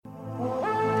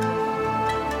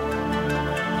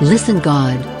Listen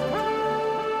God.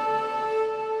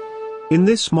 In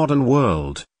this modern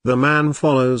world, the man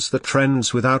follows the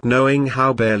trends without knowing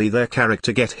how barely their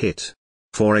character get hit.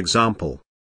 For example,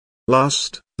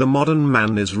 lust, the modern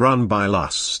man is run by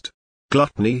lust.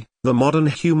 Gluttony, the modern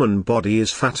human body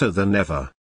is fatter than ever.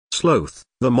 Sloth,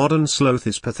 the modern sloth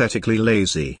is pathetically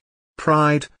lazy.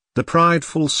 Pride, the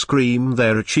prideful scream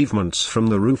their achievements from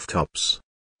the rooftops.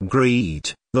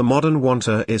 Greed, the modern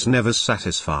wanter is never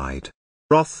satisfied.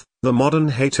 Wrath, the modern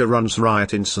hater runs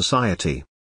riot in society.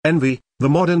 Envy, the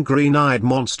modern green-eyed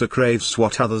monster craves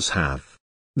what others have.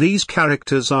 These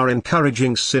characters are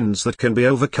encouraging sins that can be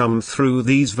overcome through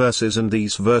these verses, and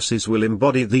these verses will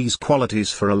embody these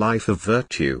qualities for a life of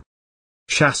virtue.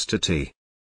 Chastity,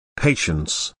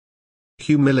 patience,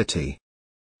 humility,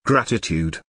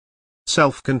 gratitude,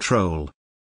 self-control,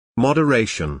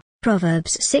 moderation.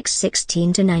 Proverbs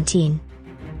 6:16-19.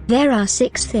 There are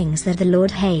 6 things that the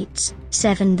Lord hates,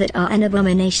 7 that are an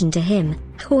abomination to him: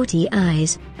 haughty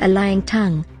eyes, a lying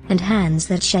tongue, and hands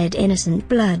that shed innocent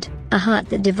blood, a heart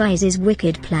that devises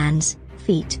wicked plans,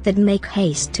 feet that make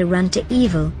haste to run to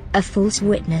evil, a false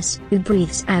witness who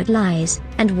breathes out lies,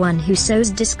 and one who sows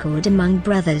discord among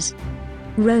brothers.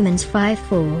 Romans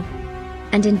 5:4.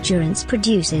 And endurance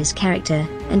produces character,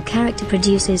 and character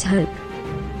produces hope.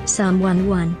 Psalm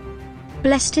 1:1.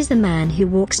 Blessed is the man who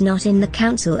walks not in the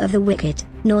counsel of the wicked,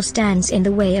 nor stands in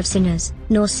the way of sinners,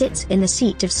 nor sits in the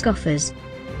seat of scoffers.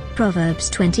 Proverbs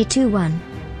 22:1.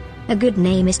 A good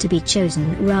name is to be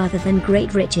chosen rather than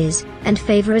great riches, and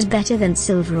favor is better than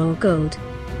silver or gold.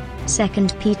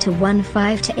 2 Peter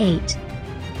 1:5-8.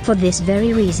 For this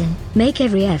very reason, make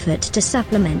every effort to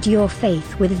supplement your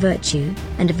faith with virtue,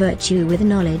 and virtue with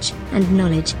knowledge, and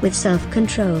knowledge with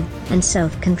self-control, and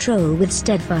self-control with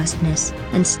steadfastness,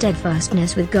 and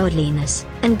steadfastness with godliness,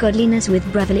 and godliness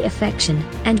with brotherly affection,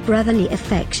 and brotherly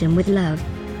affection with love.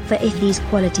 For if these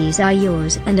qualities are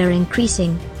yours and are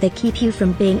increasing, they keep you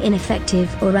from being ineffective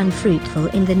or unfruitful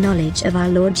in the knowledge of our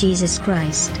Lord Jesus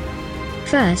Christ.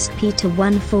 1 Peter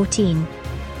 1:14.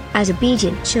 As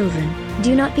obedient children,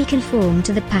 do not be conformed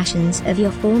to the passions of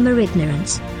your former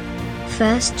ignorance.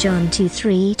 1 John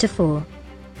 2:3-4.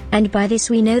 And by this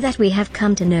we know that we have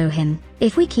come to know him,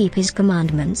 if we keep his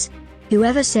commandments.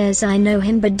 Whoever says I know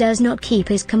him but does not keep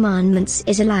his commandments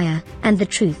is a liar, and the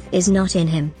truth is not in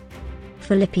him.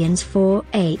 Philippians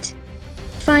 4:8.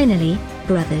 Finally,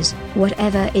 brothers,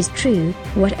 whatever is true,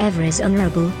 whatever is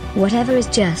honorable, whatever is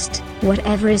just,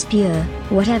 whatever is pure,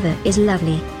 whatever is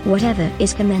lovely, whatever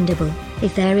is commendable,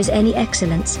 if there is any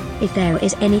excellence, if there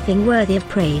is anything worthy of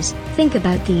praise, think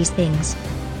about these things.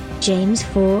 James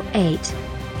 4:8.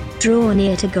 Draw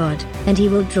near to God, and he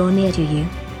will draw near to you.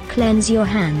 Cleanse your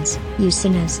hands, you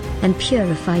sinners, and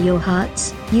purify your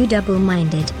hearts, you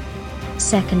double-minded.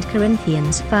 2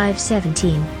 Corinthians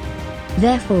 5:17.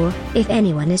 Therefore, if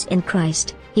anyone is in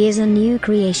Christ, he is a new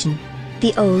creation.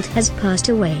 The old has passed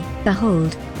away,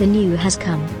 behold, the new has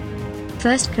come.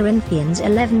 1 Corinthians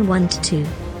 11:1-2.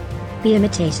 Be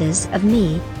imitators of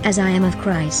me, as I am of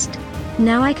Christ.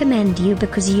 Now I commend you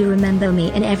because you remember me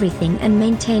in everything and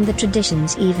maintain the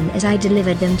traditions even as I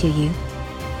delivered them to you.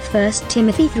 1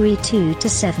 Timothy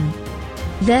 3:2-7.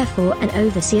 Therefore an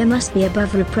overseer must be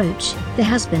above reproach, the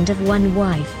husband of one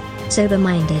wife,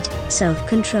 sober-minded,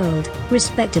 self-controlled,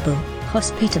 respectable,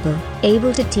 hospitable,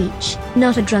 able to teach,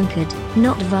 not a drunkard,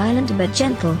 not violent but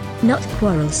gentle, not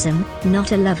quarrelsome,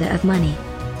 not a lover of money.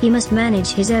 He must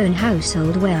manage his own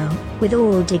household well, with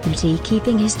all dignity,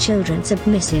 keeping his children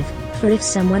submissive, for if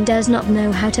someone does not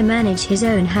know how to manage his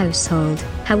own household,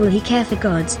 how will he care for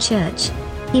God's church?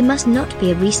 He must not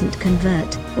be a recent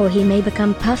convert, or he may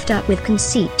become puffed up with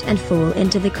conceit and fall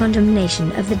into the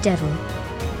condemnation of the devil.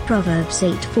 Proverbs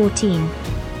 8:14.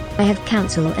 I have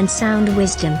counsel and sound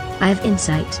wisdom, I have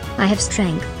insight, I have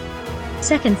strength.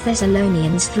 2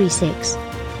 Thessalonians 3:6.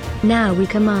 Now we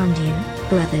command you,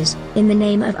 brothers, in the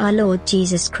name of our Lord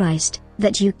Jesus Christ,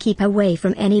 that you keep away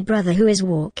from any brother who is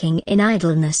walking in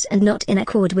idleness and not in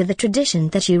accord with the tradition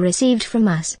that you received from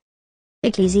us.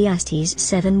 Ecclesiastes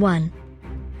 7:1.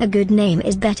 A good name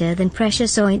is better than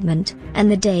precious ointment,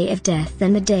 and the day of death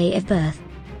than the day of birth.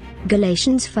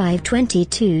 Galatians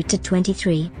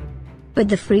 5:22-23. But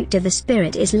the fruit of the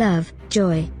Spirit is love,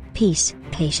 joy, peace,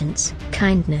 patience,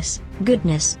 kindness,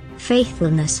 goodness,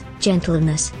 faithfulness,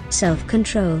 gentleness,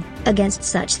 self-control. Against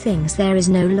such things there is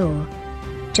no law.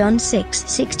 John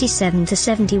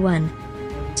 6:67-71.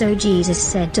 So Jesus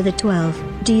said to the 12,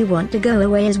 Do you want to go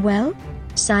away as well?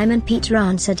 Simon Peter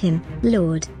answered him,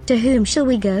 Lord, to whom shall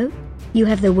we go? You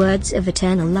have the words of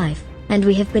eternal life, and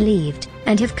we have believed,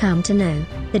 and have come to know,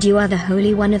 that you are the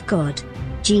Holy One of God.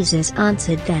 Jesus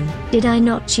answered them, "Did I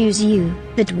not choose you,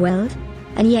 the 12?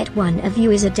 And yet one of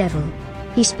you is a devil."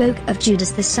 He spoke of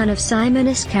Judas the son of Simon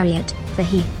Iscariot, for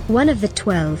he, one of the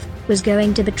 12, was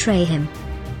going to betray him.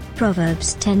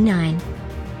 Proverbs 10:9.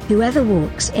 Whoever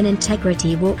walks in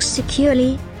integrity walks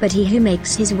securely, but he who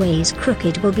makes his ways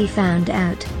crooked will be found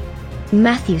out.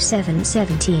 Matthew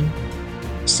 7:17.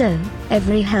 So,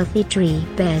 every healthy tree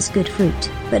bears good fruit,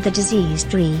 but the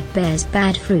diseased tree bears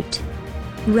bad fruit.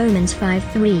 Romans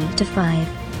 5:3-5.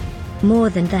 More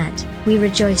than that, we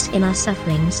rejoice in our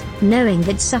sufferings, knowing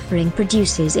that suffering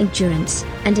produces endurance,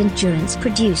 and endurance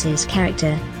produces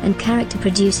character, and character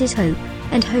produces hope,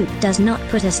 and hope does not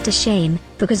put us to shame,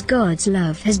 because God's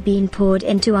love has been poured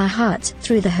into our hearts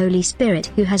through the Holy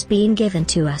Spirit who has been given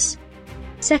to us.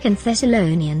 2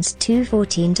 Thessalonians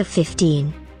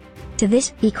 2:14-15. To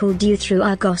this he called you through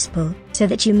our gospel, so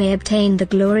that you may obtain the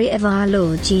glory of our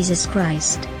Lord Jesus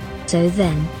Christ. So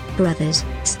then, brothers,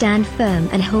 stand firm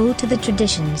and hold to the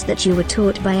traditions that you were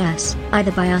taught by us,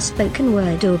 either by our spoken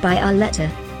word or by our letter.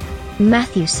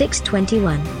 Matthew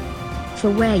 6:21.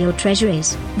 For where your treasure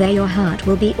is, there your heart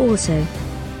will be also.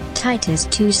 Titus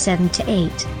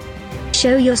 2:7-8.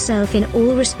 Show yourself in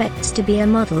all respects to be a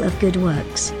model of good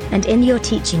works, and in your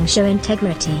teaching show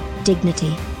integrity,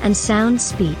 dignity, and sound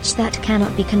speech that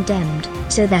cannot be condemned,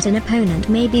 so that an opponent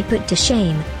may be put to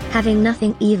shame, having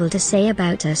nothing evil to say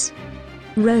about us.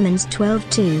 Romans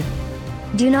 12:2.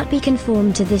 Do not be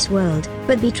conformed to this world,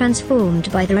 but be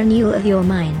transformed by the renewal of your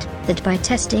mind, that by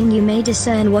testing you may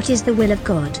discern what is the will of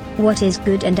God, what is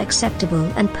good and acceptable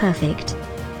and perfect.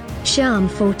 Psalm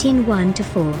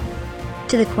 14:1-4.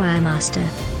 To the choirmaster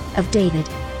of David.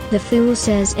 The fool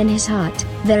says in his heart,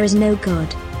 "There is no God."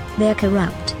 They are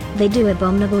corrupt, they do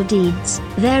abominable deeds,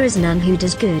 there is none who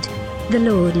does good. The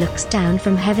Lord looks down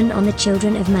from heaven on the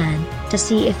children of man, to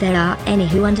see if there are any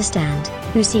who understand,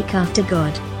 who seek after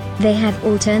God. They have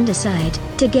all turned aside,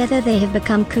 together they have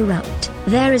become corrupt,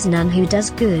 there is none who does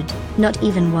good, not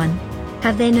even one.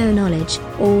 Have they no knowledge,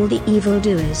 all the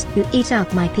evildoers who eat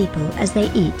up my people as they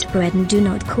eat bread and do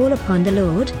not call upon the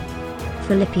Lord?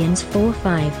 Philippians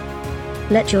 4:5.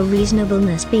 Let your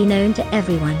reasonableness be known to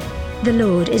everyone. The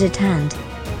Lord is at hand.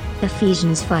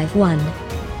 Ephesians 5:1.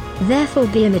 Therefore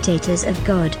be imitators of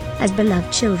God, as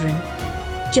beloved children.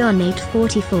 John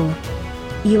 8:44.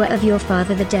 You are of your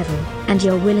father the devil, and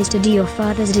your will is to do your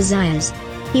father's desires.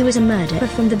 He was a murderer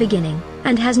from the beginning,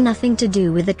 and has nothing to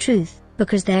do with the truth,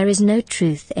 because there is no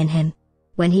truth in him.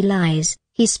 When he lies,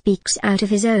 he speaks out of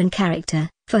his own character,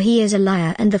 for he is a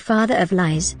liar and the father of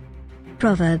lies.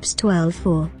 Proverbs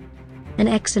 12:4. An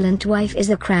excellent wife is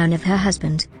the crown of her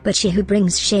husband, but she who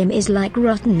brings shame is like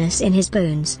rottenness in his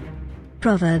bones.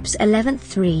 Proverbs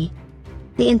 11:3.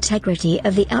 The integrity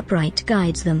of the upright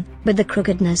guides them, but the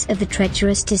crookedness of the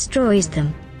treacherous destroys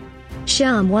them.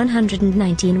 Psalm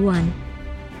 119:1.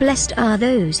 Blessed are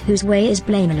those whose way is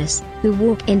blameless, who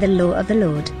walk in the law of the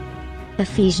Lord.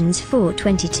 Ephesians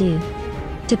 4:22.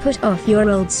 To put off your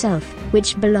old self,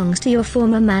 which belongs to your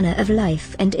former manner of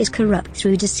life and is corrupt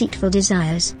through deceitful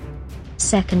desires.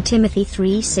 2 Timothy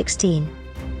 3:16.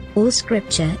 All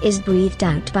scripture is breathed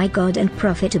out by God and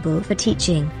profitable for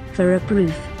teaching, for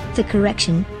reproof, for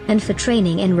correction, and for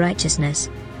training in righteousness.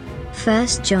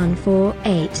 1 John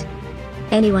 4:8.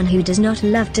 Anyone who does not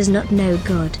love does not know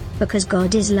God, because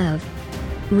God is love.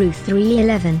 Ruth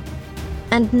 3:11.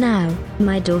 And now,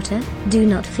 my daughter, do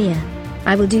not fear.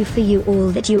 I will do for you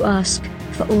all that you ask,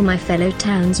 for all my fellow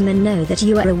townsmen know that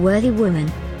you are a worthy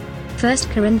woman. 1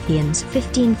 Corinthians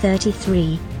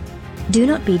 15:33. Do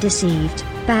not be deceived,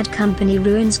 bad company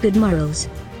ruins good morals.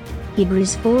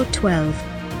 Hebrews 4:12.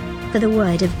 For the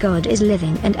word of God is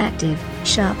living and active,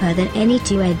 sharper than any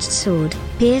two-edged sword,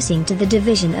 piercing to the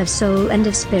division of soul and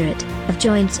of spirit, of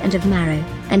joints and of marrow,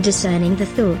 and discerning the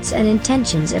thoughts and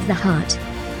intentions of the heart.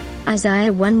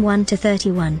 Isaiah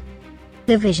 1:1-31.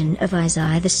 The vision of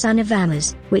Isaiah the son of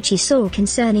Amoz, which he saw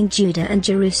concerning Judah and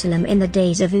Jerusalem in the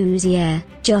days of Uzziah,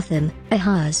 Jotham,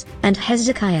 Ahaz, and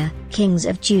Hezekiah, kings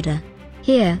of Judah.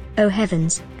 Hear, O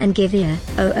heavens, and give ear,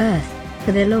 O earth,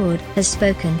 for the Lord has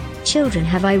spoken. Children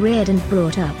have I reared and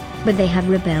brought up, but they have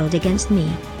rebelled against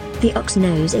me. The ox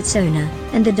knows its owner,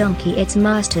 and the donkey its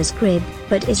master's crib,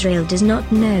 but Israel does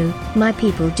not know, my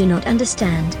people do not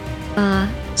understand. Ah,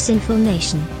 sinful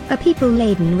nation, a people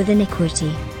laden with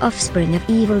iniquity, offspring of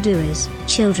evildoers,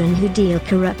 children who deal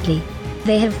corruptly.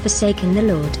 They have forsaken the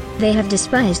Lord, they have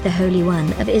despised the Holy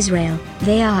One of Israel,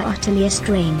 they are utterly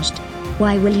estranged.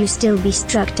 Why will you still be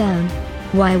struck down?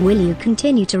 Why will you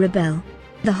continue to rebel?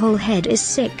 The whole head is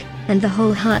sick, and the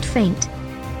whole heart faint.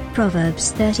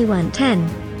 Proverbs 31:10.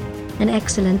 An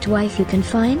excellent wife you can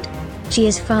find? She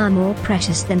is far more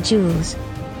precious than jewels.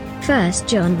 1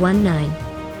 John 1:9.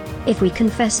 If we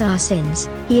confess our sins,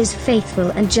 He is faithful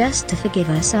and just to forgive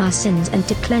us our sins and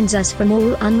to cleanse us from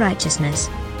all unrighteousness.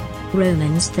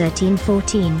 Romans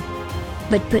 13:14.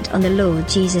 But put on the Lord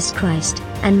Jesus Christ,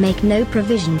 and make no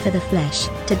provision for the flesh,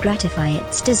 to gratify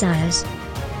its desires.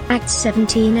 Acts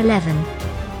 17:11.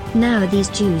 Now these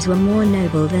Jews were more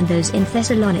noble than those in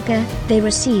Thessalonica, they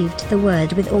received the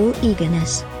word with all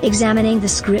eagerness, examining the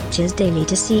scriptures daily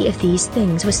to see if these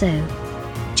things were so.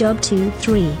 Job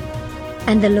 2:3.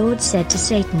 And the Lord said to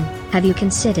Satan, Have you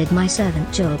considered my servant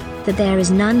Job, that there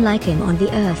is none like him on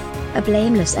the earth, a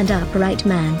blameless and upright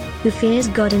man, who fears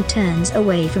God and turns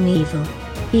away from evil?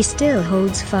 He still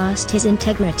holds fast his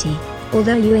integrity,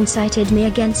 although you incited me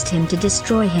against him to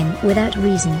destroy him without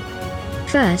reason.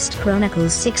 1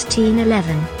 Chronicles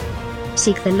 16:11.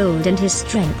 Seek the Lord and His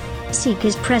strength, seek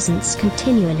His presence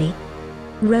continually.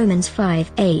 Romans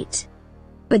 5:8.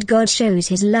 But God shows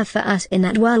His love for us in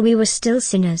that while we were still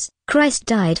sinners, Christ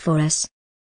died for us.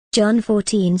 John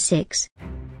 14:6.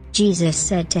 Jesus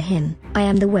said to him, I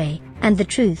am the way, and the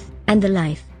truth, and the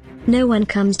life. No one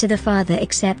comes to the Father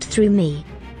except through me.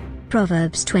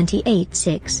 Proverbs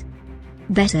 28:6.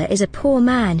 Better is a poor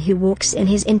man who walks in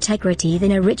his integrity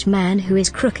than a rich man who is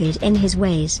crooked in his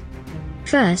ways.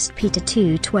 1 Peter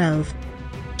 2:12.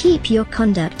 Keep your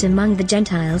conduct among the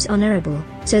Gentiles honorable,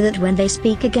 so that when they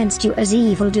speak against you as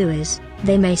evildoers,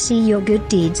 they may see your good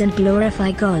deeds and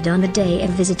glorify God on the day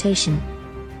of visitation.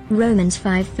 Romans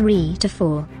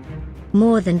 5:3-4.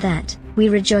 More than that, we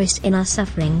rejoice in our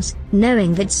sufferings,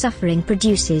 knowing that suffering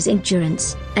produces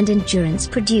endurance, and endurance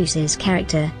produces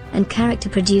character, and character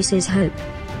produces hope.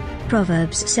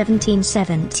 Proverbs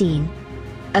 17:17.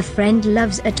 A friend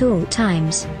loves at all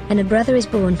times, and a brother is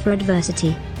born for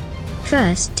adversity.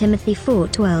 1 Timothy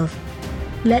 4:12.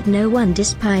 Let no one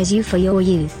despise you for your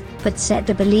youth, but set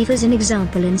the believers an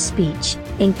example in speech,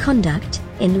 in conduct,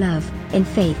 in love, in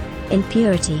faith, in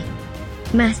purity.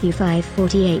 Matthew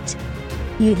 5:48.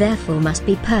 You therefore must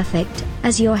be perfect,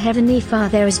 as your heavenly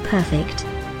Father is perfect.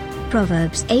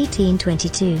 Proverbs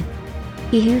 18:22.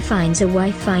 He who finds a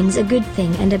wife finds a good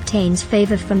thing and obtains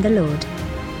favor from the Lord.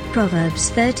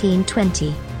 Proverbs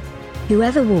 13:20.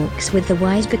 Whoever walks with the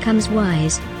wise becomes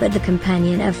wise, but the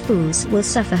companion of fools will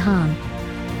suffer harm.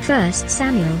 1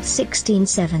 Samuel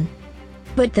 16:7.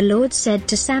 But the Lord said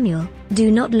to Samuel,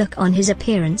 Do not look on his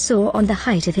appearance or on the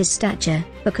height of his stature,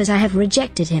 because I have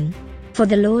rejected him. For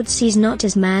the Lord sees not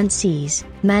as man sees,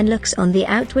 man looks on the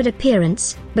outward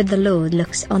appearance, but the Lord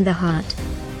looks on the heart.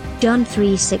 John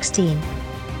 3:16.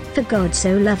 For God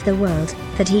so loved the world,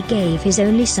 that he gave his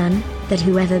only Son, that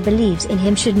whoever believes in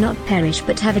him should not perish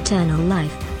but have eternal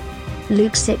life.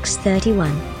 Luke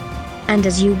 6:31. And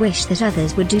as you wish that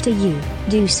others would do to you,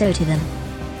 do so to them.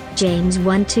 James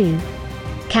 1:2.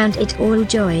 Count it all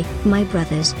joy, my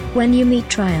brothers, when you meet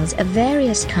trials of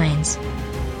various kinds.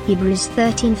 Hebrews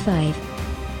 13:5.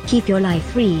 Keep your life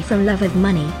free from love of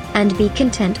money, and be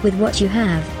content with what you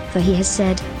have, for he has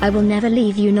said, I will never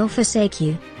leave you nor forsake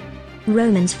you.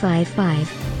 Romans 5:5.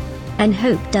 And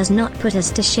hope does not put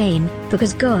us to shame,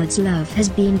 because God's love has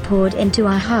been poured into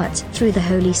our hearts through the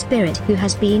Holy Spirit who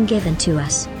has been given to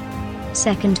us.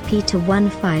 2 Peter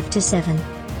 1:5-7.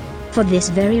 For this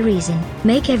very reason,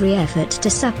 make every effort to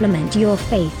supplement your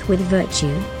faith with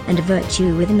virtue, and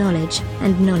virtue with knowledge,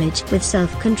 and knowledge with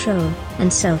self-control,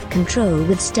 and self-control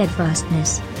with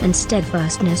steadfastness, and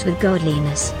steadfastness with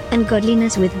godliness, and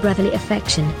godliness with brotherly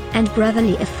affection, and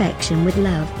brotherly affection with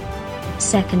love.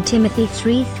 2 Timothy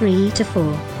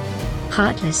 3:3-4.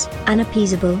 Heartless,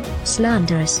 unappeasable,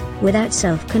 slanderous, without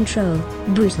self-control,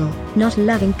 brutal, not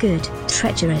loving good,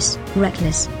 treacherous,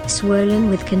 reckless, swollen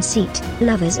with conceit,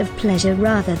 lovers of pleasure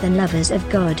rather than lovers of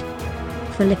God.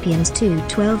 Philippians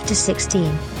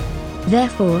 2:12-16.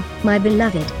 Therefore, my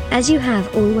beloved, as you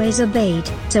have always obeyed,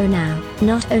 so now,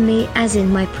 not only as in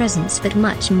my presence but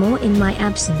much more in my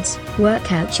absence,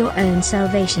 work out your own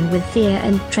salvation with fear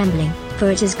and trembling, for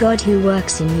it is God who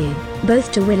works in you,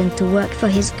 both to will and to work for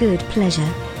his good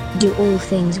pleasure. Do all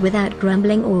things without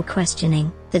grumbling or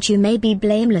questioning, that you may be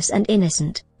blameless and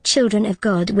innocent, children of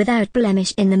God without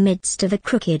blemish in the midst of a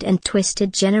crooked and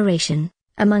twisted generation,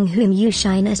 among whom you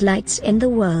shine as lights in the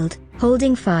world,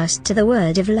 holding fast to the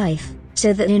word of life,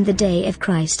 so that in the day of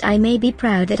Christ I may be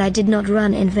proud that I did not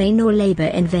run in vain or labor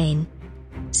in vain.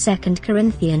 2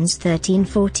 Corinthians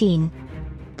 13:14.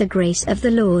 The grace of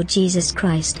the Lord Jesus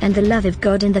Christ and the love of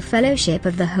God and the fellowship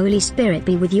of the Holy Spirit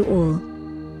be with you all.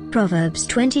 Proverbs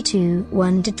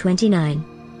 22:1-29.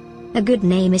 A good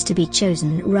name is to be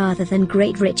chosen rather than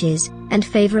great riches, and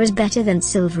favor is better than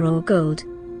silver or gold.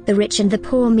 The rich and the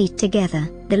poor meet together,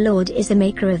 the Lord is the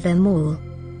maker of them all.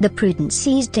 The prudent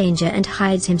sees danger and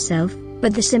hides himself,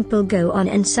 but the simple go on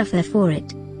and suffer for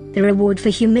it. The reward for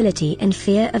humility and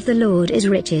fear of the Lord is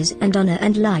riches and honor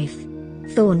and life.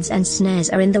 Thorns and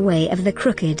snares are in the way of the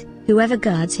crooked, whoever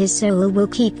guards his soul will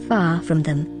keep far from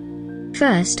them.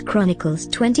 1 Chronicles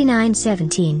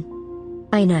 29:17.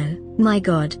 I know, my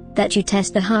God, that you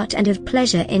test the heart and have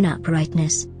pleasure in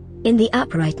uprightness. In the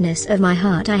uprightness of my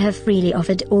heart I have freely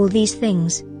offered all these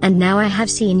things, and now I have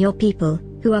seen your people,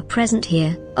 who are present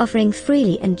here, offering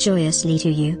freely and joyously to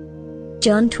you.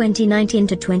 John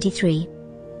 20:19-23.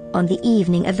 On the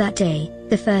evening of that day,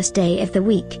 the first day of the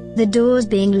week, the doors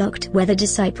being locked where the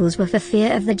disciples were for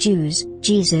fear of the Jews,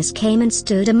 Jesus came and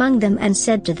stood among them and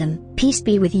said to them, "Peace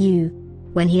be with you."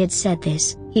 When he had said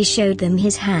this, he showed them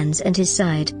his hands and his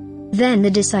side. Then the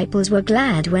disciples were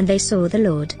glad when they saw the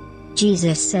Lord.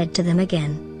 Jesus said to them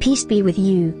again, "Peace be with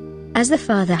you. As the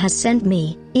Father has sent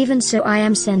me, even so I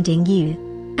am sending you."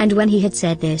 And when he had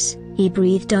said this, he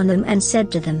breathed on them and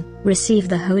said to them, "Receive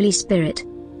the Holy Spirit.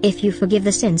 If you forgive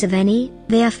the sins of any,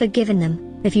 they are forgiven them.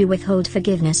 If you withhold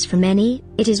forgiveness from any,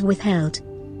 it is withheld."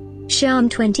 Psalm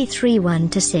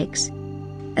 23:1-6.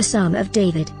 A Psalm of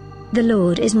David. The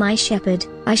Lord is my shepherd,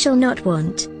 I shall not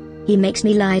want. He makes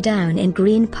me lie down in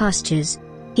green pastures.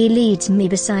 He leads me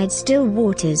beside still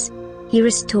waters. He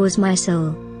restores my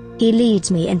soul. He leads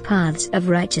me in paths of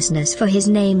righteousness for his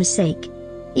name's sake.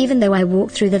 Even though I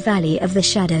walk through the valley of the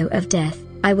shadow of death,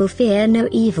 I will fear no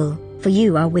evil, for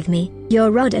you are with me, your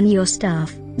rod and your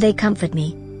staff, they comfort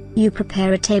me. You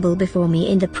prepare a table before me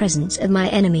in the presence of my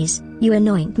enemies, you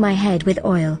anoint my head with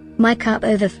oil, my cup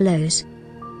overflows.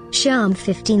 Psalm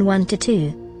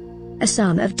 15:1-2. A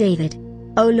Psalm of David.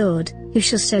 O Lord, who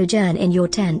shall sojourn in your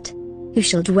tent? Who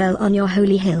shall dwell on your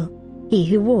holy hill? He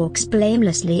who walks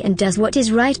blamelessly and does what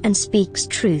is right and speaks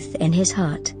truth in his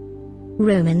heart.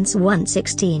 Romans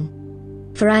 1:16.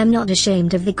 For I am not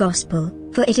ashamed of the gospel,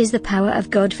 for it is the power of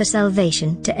God for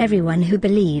salvation to everyone who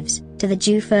believes, to the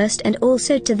Jew first and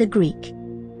also to the Greek.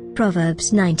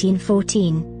 Proverbs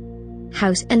 19:14.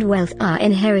 House and wealth are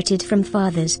inherited from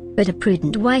fathers, but a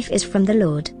prudent wife is from the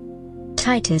Lord.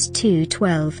 Titus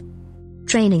 2:12.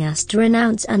 Training us to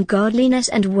renounce ungodliness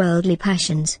and worldly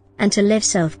passions, and to live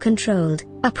self-controlled,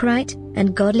 upright,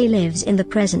 and godly lives in the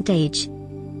present age.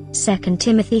 2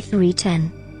 Timothy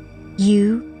 3:10.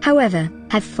 You, however,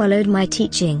 have followed my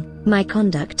teaching, my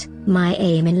conduct, my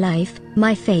aim in life,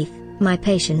 my faith, my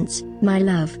patience, my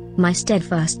love, my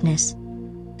steadfastness.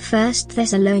 1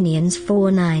 Thessalonians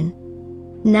 4:9.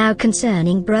 Now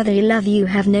concerning brotherly love you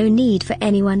have no need for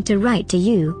anyone to write to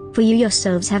you, for you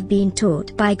yourselves have been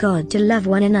taught by God to love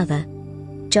one another.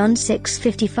 John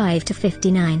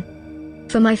 6:55-59.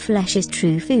 For my flesh is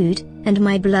true food, and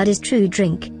my blood is true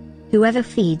drink. Whoever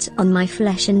feeds on my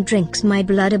flesh and drinks my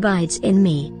blood abides in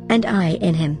me, and I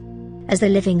in him. As the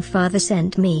living Father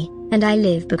sent me, and I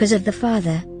live because of the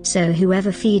Father, so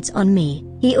whoever feeds on me,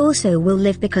 he also will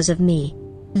live because of me.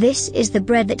 This is the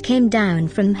bread that came down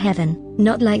from heaven,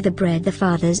 not like the bread the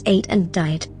fathers ate and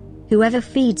died. Whoever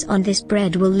feeds on this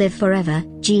bread will live forever.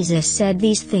 Jesus said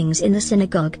these things in the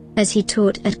synagogue, as he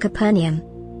taught at Capernaum.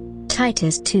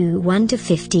 Titus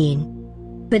 2:1-15.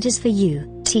 But as for you,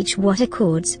 teach what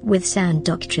accords with sound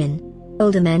doctrine.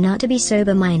 Older men are to be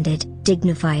sober-minded,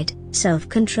 dignified,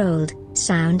 self-controlled,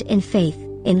 sound in faith,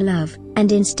 in love,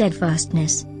 and in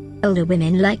steadfastness. Older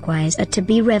women likewise are to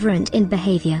be reverent in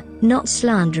behavior, not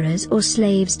slanderers or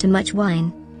slaves to much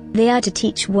wine. They are to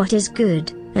teach what is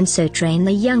good, and so train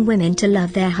the young women to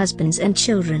love their husbands and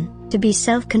children, to be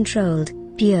self-controlled,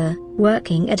 pure,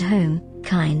 working at home,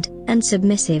 kind, and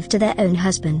submissive to their own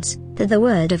husbands, that the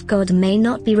word of God may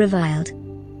not be reviled.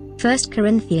 1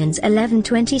 Corinthians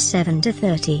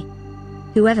 11:27-30.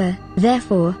 Whoever,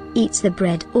 therefore, eats the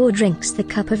bread or drinks the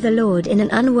cup of the Lord in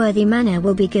an unworthy manner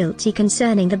will be guilty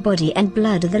concerning the body and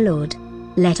blood of the Lord.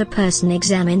 Let a person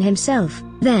examine himself,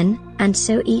 then, and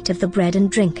so eat of the bread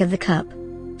and drink of the cup.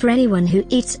 For anyone who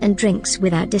eats and drinks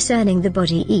without discerning the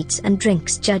body eats and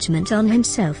drinks judgment on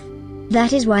himself.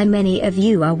 That is why many of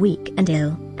you are weak and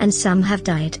ill, and some have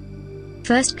died.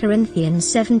 1 Corinthians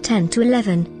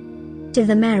 7:10-11. To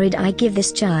the married I give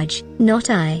this charge, not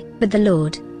I, but the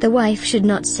Lord. The wife should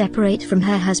not separate from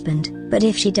her husband, but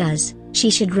if she does, she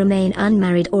should remain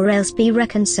unmarried or else be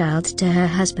reconciled to her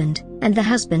husband, and the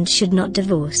husband should not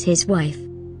divorce his wife.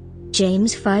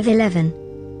 James 5:11.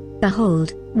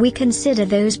 Behold, we consider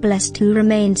those blessed who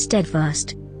remain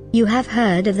steadfast. You have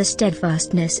heard of the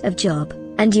steadfastness of Job,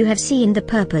 and you have seen the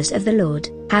purpose of the Lord,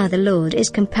 how the Lord is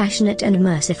compassionate and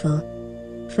merciful.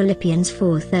 Philippians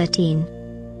 4:13.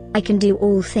 I can do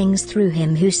all things through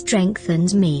him who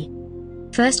strengthens me.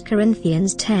 1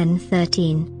 Corinthians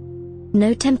 10:13.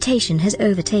 No temptation has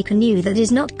overtaken you that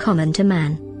is not common to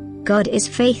man. God is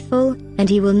faithful, and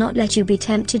He will not let you be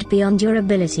tempted beyond your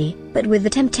ability, but with the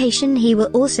temptation He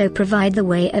will also provide the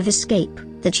way of escape,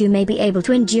 that you may be able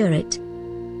to endure it.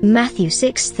 Matthew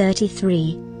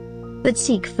 6:33. But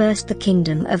seek first the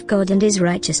kingdom of God and His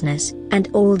righteousness, and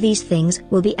all these things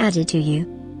will be added to you.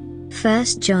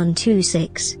 1 John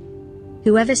 2:6.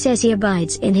 Whoever says he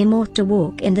abides in Him ought to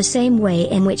walk in the same way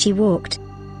in which He walked.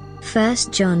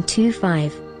 1 John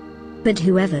 2:5. But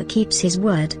whoever keeps His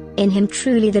word, in him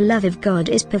truly the love of God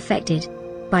is perfected.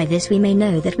 By this we may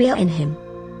know that we are in Him.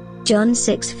 John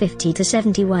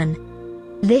 6:50-71.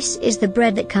 This is the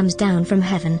bread that comes down from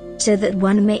heaven, so that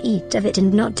one may eat of it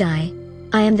and not die.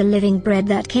 I am the living bread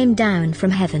that came down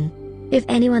from heaven. If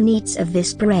anyone eats of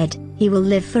this bread, he will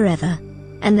live forever.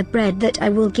 And the bread that I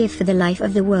will give for the life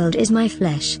of the world is my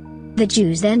flesh. The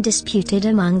Jews then disputed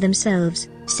among themselves,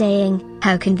 saying,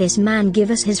 How can this man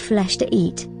give us his flesh to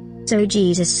eat? So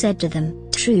Jesus said to them,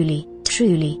 Truly,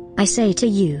 truly, I say to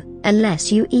you,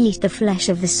 unless you eat the flesh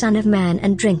of the Son of Man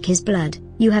and drink His blood,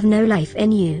 you have no life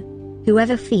in you.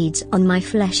 Whoever feeds on my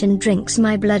flesh and drinks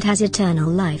my blood has eternal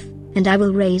life, and I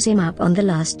will raise him up on the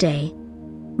last day.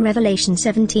 Revelation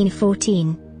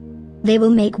 17:14. They will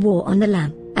make war on the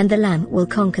Lamb, and the Lamb will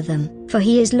conquer them, for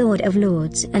He is Lord of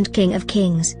lords and King of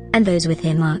kings, and those with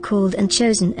Him are called and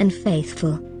chosen and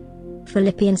faithful.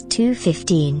 Philippians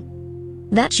 2:15.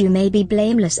 That you may be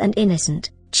blameless and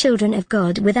innocent, children of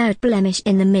God without blemish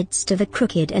in the midst of a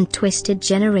crooked and twisted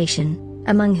generation,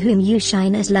 among whom you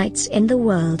shine as lights in the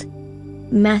world.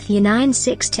 Matthew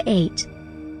 9:6-8.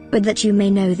 But that you may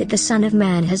know that the Son of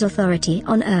Man has authority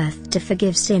on earth to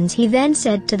forgive sins. He then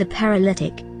said to the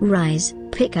paralytic, Rise,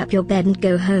 pick up your bed and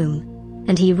go home.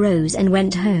 And he rose and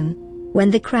went home. When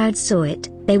the crowd saw it,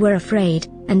 they were afraid,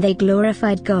 and they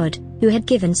glorified God, who had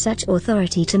given such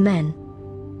authority to men.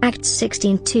 Acts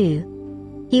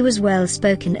 16:2. He was well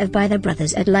spoken of by the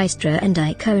brothers at Lystra and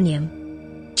Iconium.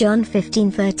 John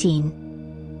 15:13.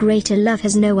 Greater love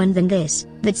has no one than this,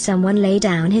 that someone lay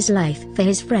down his life for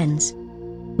his friends.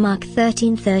 Mark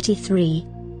 13:33.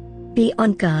 Be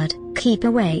on guard, keep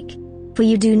awake, for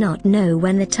you do not know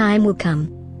when the time will come.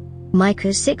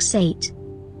 Micah 6:8.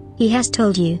 He has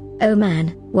told you, O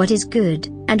man, what is good,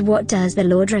 and what does the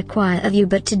Lord require of you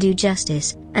but to do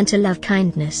justice, and to love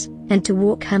kindness, and to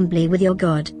walk humbly with your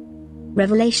God.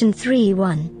 Revelation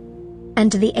 3:1.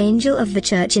 And to the angel of the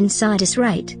church in Sardis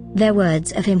write, Their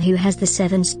words of Him who has the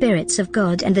 7 spirits of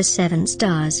God and the 7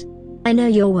 stars. I know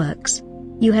your works.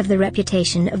 You have the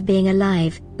reputation of being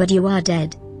alive, but you are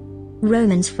dead.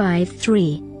 Romans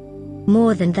 5:3.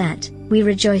 More than that, we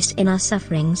rejoice in our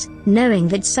sufferings, knowing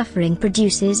that suffering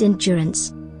produces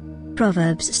endurance.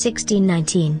 Proverbs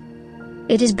 16:19.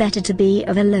 It is better to be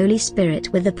of a lowly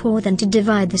spirit with the poor than to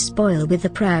divide the spoil with the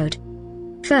proud.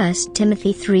 1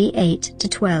 Timothy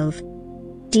 3:8-12.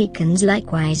 Deacons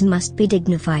likewise must be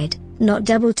dignified, not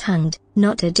double-tongued,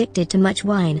 not addicted to much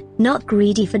wine, not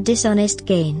greedy for dishonest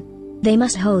gain. They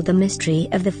must hold the mystery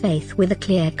of the faith with a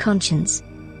clear conscience.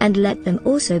 And let them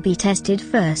also be tested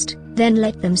first, then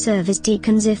let them serve as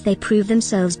deacons if they prove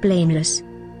themselves blameless.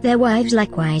 Their wives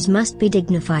likewise must be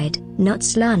dignified, not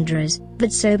slanderers,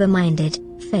 but sober-minded,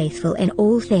 faithful in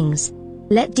all things.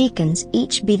 Let deacons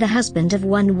each be the husband of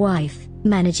one wife,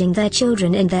 managing their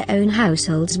children in their own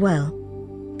households well.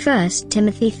 1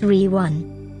 Timothy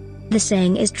 3:1. The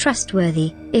saying is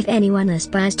trustworthy, if anyone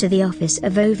aspires to the office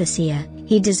of overseer,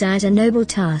 he desires a noble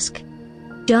task.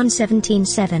 John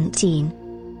 17:17.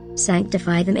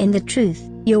 Sanctify them in the truth,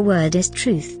 your word is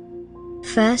truth.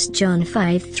 1 John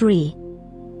 5:3.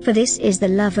 For this is the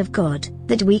love of God,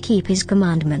 that we keep His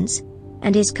commandments.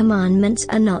 And His commandments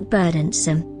are not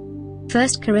burdensome.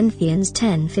 1 Corinthians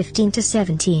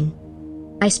 10:15-17.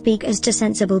 I speak as to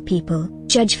sensible people,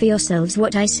 judge for yourselves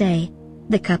what I say.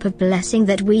 The cup of blessing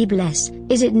that we bless,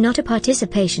 is it not a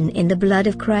participation in the blood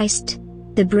of Christ?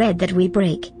 The bread that we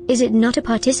break, is it not a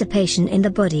participation in the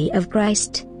body of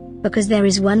Christ? Because there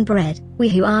is one bread, we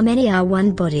who are many are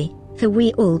one body, for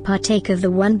we all partake of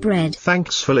the one bread.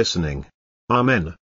 Thanks for listening. Amen.